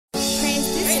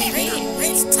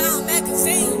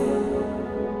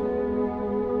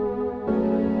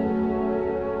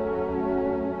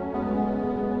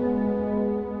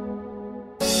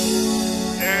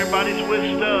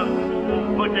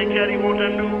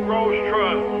new Rolls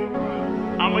truck.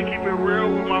 I'ma keep it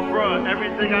real with my bruh.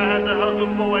 Everything I had to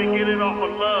hustle for ain't get it off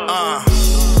of love.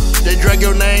 They drag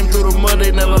your name through the mud,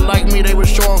 they never liked me, they was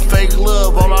showing fake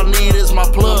love. All I need is my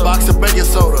plug, box of baking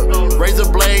soda, razor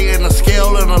blade and a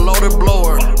scale and a loaded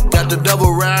blower. Got the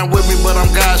devil riding with me, but I'm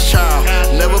God's child.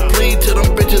 Never plead to them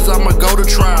bitches, I'ma go to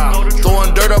trial.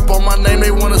 Throwing dirt up on my name,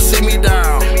 they wanna see me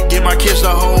down. Give my kids the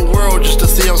whole world just to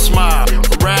see them smile.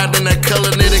 Ride in that color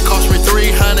knit, it cost me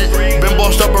 300. Been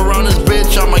bossed up around this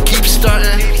bitch, I'ma keep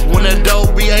stunting. When that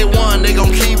dope BA1, they gon'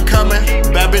 keep coming.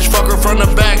 Bad bitch fuck her from the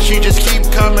back, she just keep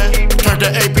coming. Turned the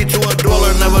AP to a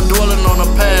dweller, never dwelling on the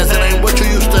past. It ain't what you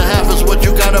used to have, it's what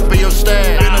you got up in your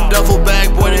stash. In a duffel bag,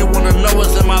 boy, they wanna know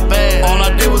what's in my bag. All I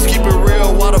did was keep it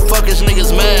real, why the fuck is niggas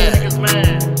mad?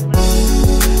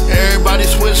 Everybody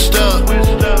switched up.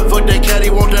 Fuck that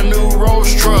caddy, want that new Rolls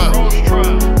truck.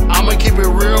 I'ma keep it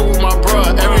real with my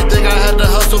bruh. Everything I had to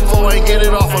hustle for ain't get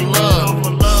it off of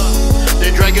love.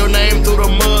 They drag your name through the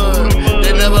mud.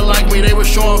 They never liked me, they was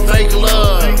showing fake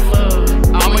love.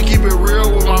 I'ma keep it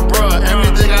real with my bruh.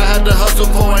 Everything I had to hustle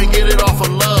for ain't get it off of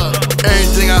love.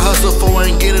 Everything I hustle for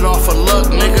ain't get it off of luck,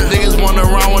 nigga. Niggas went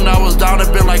around when I was down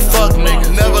and been like fuck, nigga.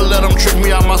 Never let them trick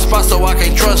me out my spot so I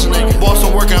can't trust, nigga. Bought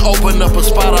some work and opened up a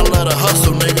spot, I let her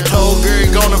hustle, nigga. Told Gary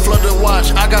gonna flood the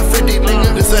watch, I got 50,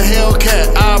 nigga. This a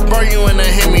Hellcat, I'll burn you in the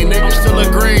Hemi, nigga. Still a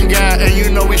green guy, and you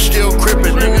know we still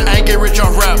crippin', nigga. I ain't get rich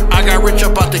off rap, I got rich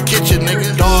up out the kitchen,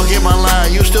 nigga. Dog in my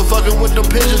line, you still fucking with them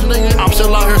pigeons, nigga. I'm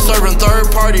still out here serving third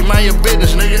party, mind your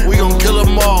business, nigga. We gon' kill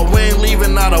them all, we ain't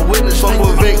leaving out a witness. Fuck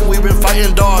with Vic, we been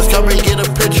fighting dogs, come and get a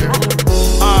picture.